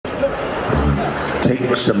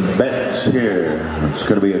take some bets here. It's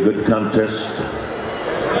going to be a good contest.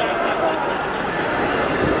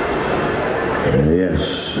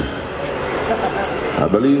 Yes. I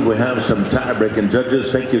believe we have some tie-breaking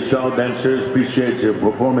judges. Thank you, Shaw dancers. Appreciate your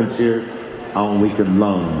performance here all weekend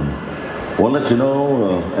long. We'll let you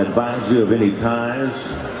know, advise you of any ties.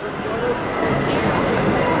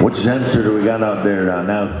 Which dancer do we got out there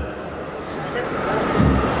now?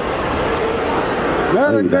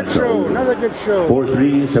 Another good show, another good show.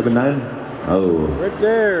 4379? Oh. Right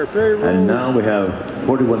there, very well. And now we have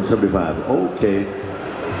 4175. Okay.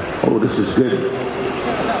 Oh, this is good.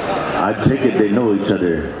 I take it they know each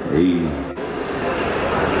other. Hey.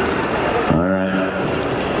 All right.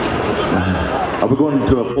 Are we going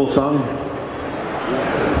to a full song?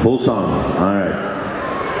 Full song. All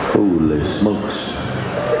right. Holy smokes.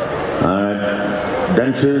 All right.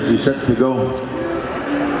 Dancers, you set to go?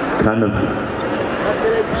 Kind of.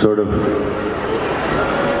 Sort of.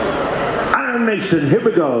 Iron Nation, here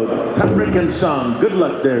we go. Tie-breaking song. Good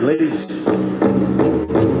luck there, ladies.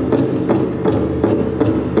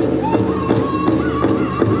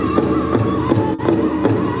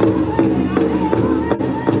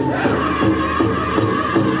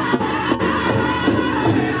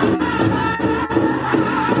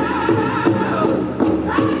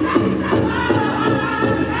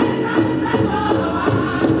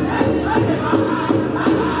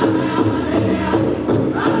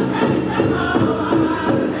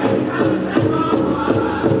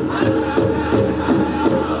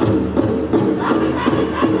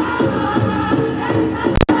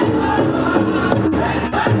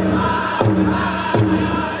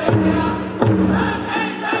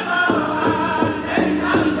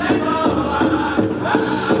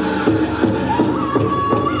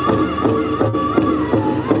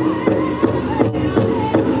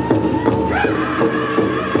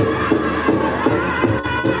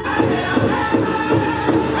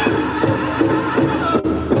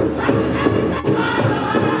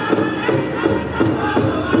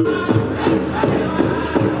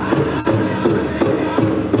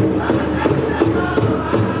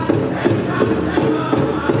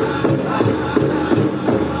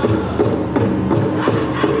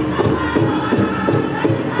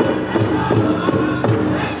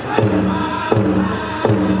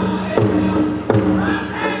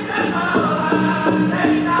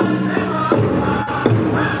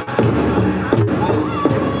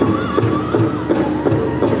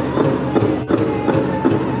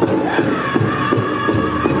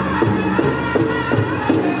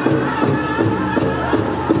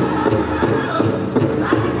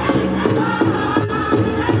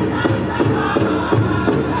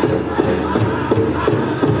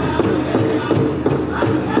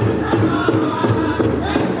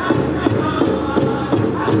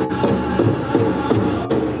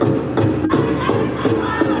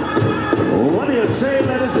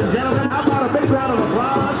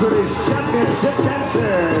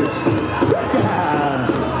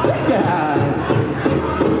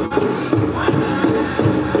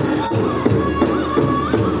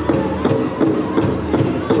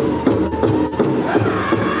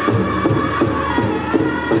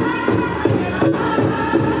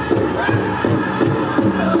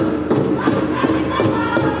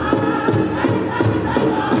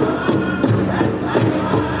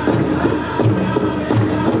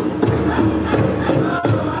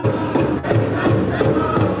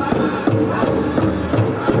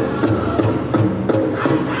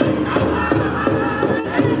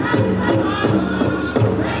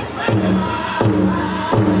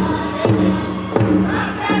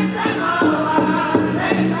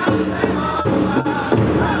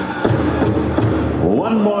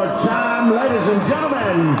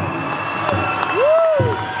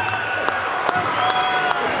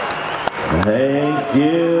 Thank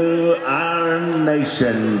you, Iron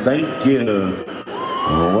Nation. Thank you.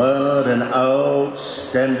 What an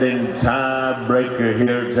outstanding tiebreaker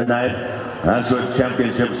here tonight. That's what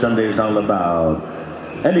Championship Sunday is all about.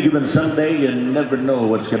 Any given Sunday, you never know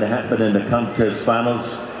what's going to happen in the contest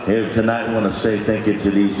finals. Here tonight, I want to say thank you to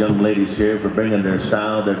these young ladies here for bringing their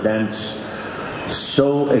style, their dance.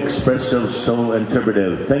 So expressive, so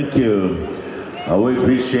interpretive. Thank you. We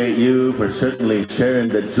appreciate you for certainly sharing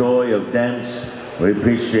the joy of dance. We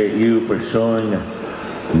appreciate you for showing,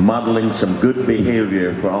 modeling some good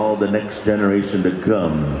behavior for all the next generation to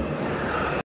come.